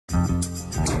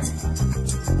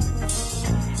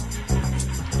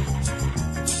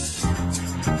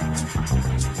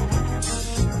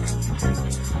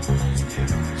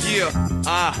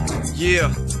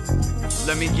Yeah,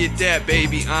 let me get that,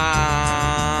 baby.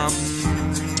 I'ma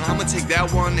take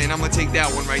that one, and I'ma take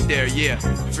that one right there, yeah,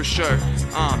 for sure.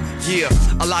 Yeah,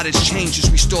 a lot has changed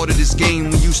since we started this game.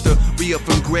 We used to re-up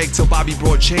from Greg till Bobby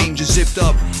brought change and zipped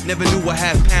up. Never knew a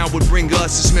half pound would bring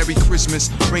us this Merry Christmas.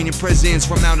 Raining presents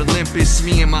from Mount Olympus.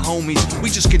 Me and my homies,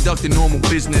 we just conducted normal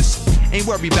business. Ain't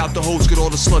worried about the hoes, get all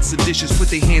the sluts the dishes. Put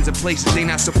their hands in places they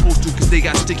not supposed to, cause they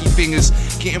got sticky fingers.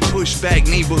 Getting pushed back,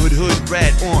 neighborhood hood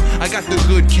rat on. I got the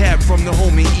good cap from the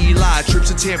homie Eli. Trips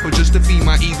to Tampa just to feed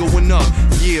my ego enough.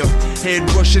 Yeah, head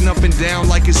rushing up and down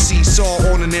like a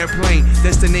seesaw on an airplane.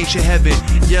 Destination heaven,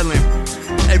 yelling.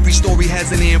 Every story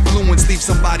has an influence. Leave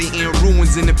somebody in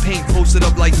ruins in the paint, posted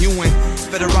up like Ewan.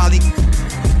 Federale,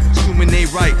 human they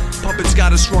right. Puppets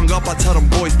got us strung up, I tell them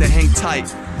boys to hang tight.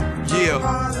 Yeah.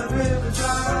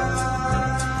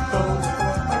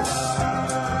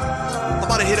 I'm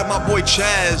about to hit up my boy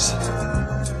Chaz.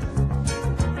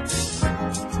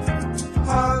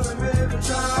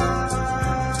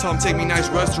 Tell him take me nice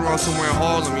restaurant somewhere in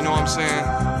Harlem, you know what I'm saying?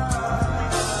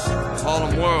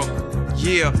 Harlem World.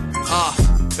 Yeah.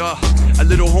 A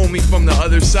little homie from the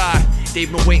other side. They've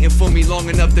been waiting for me long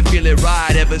enough to feel it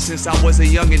right. Ever since I was a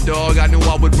youngin' dog, I knew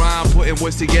I would rhyme, putting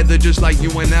words together just like you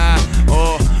and I.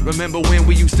 Remember when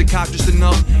we used to cop just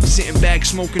enough, sitting back,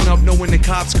 smoking up, knowing the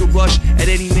cops could rush at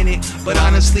any minute. But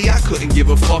honestly, I couldn't give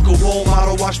a fuck. A role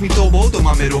model watched me throw both of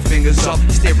my middle fingers up,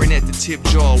 staring at the tip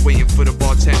jar, waiting for the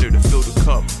bartender to fill the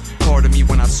cup. Part of me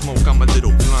when I smoke, I'm a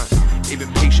little blunt. They've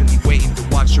been patiently waiting to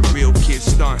watch a real kid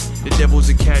stunt. The devil's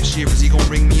a cashier, is he gonna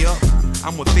ring me up?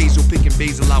 I'm with Basil picking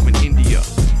basil out in India,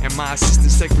 and my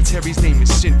assistant secretary's name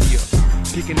is Cynthia.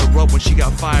 Picking her up when she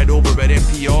got fired over at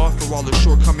NPR for all the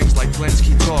shortcomings like Glenn's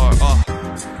guitar.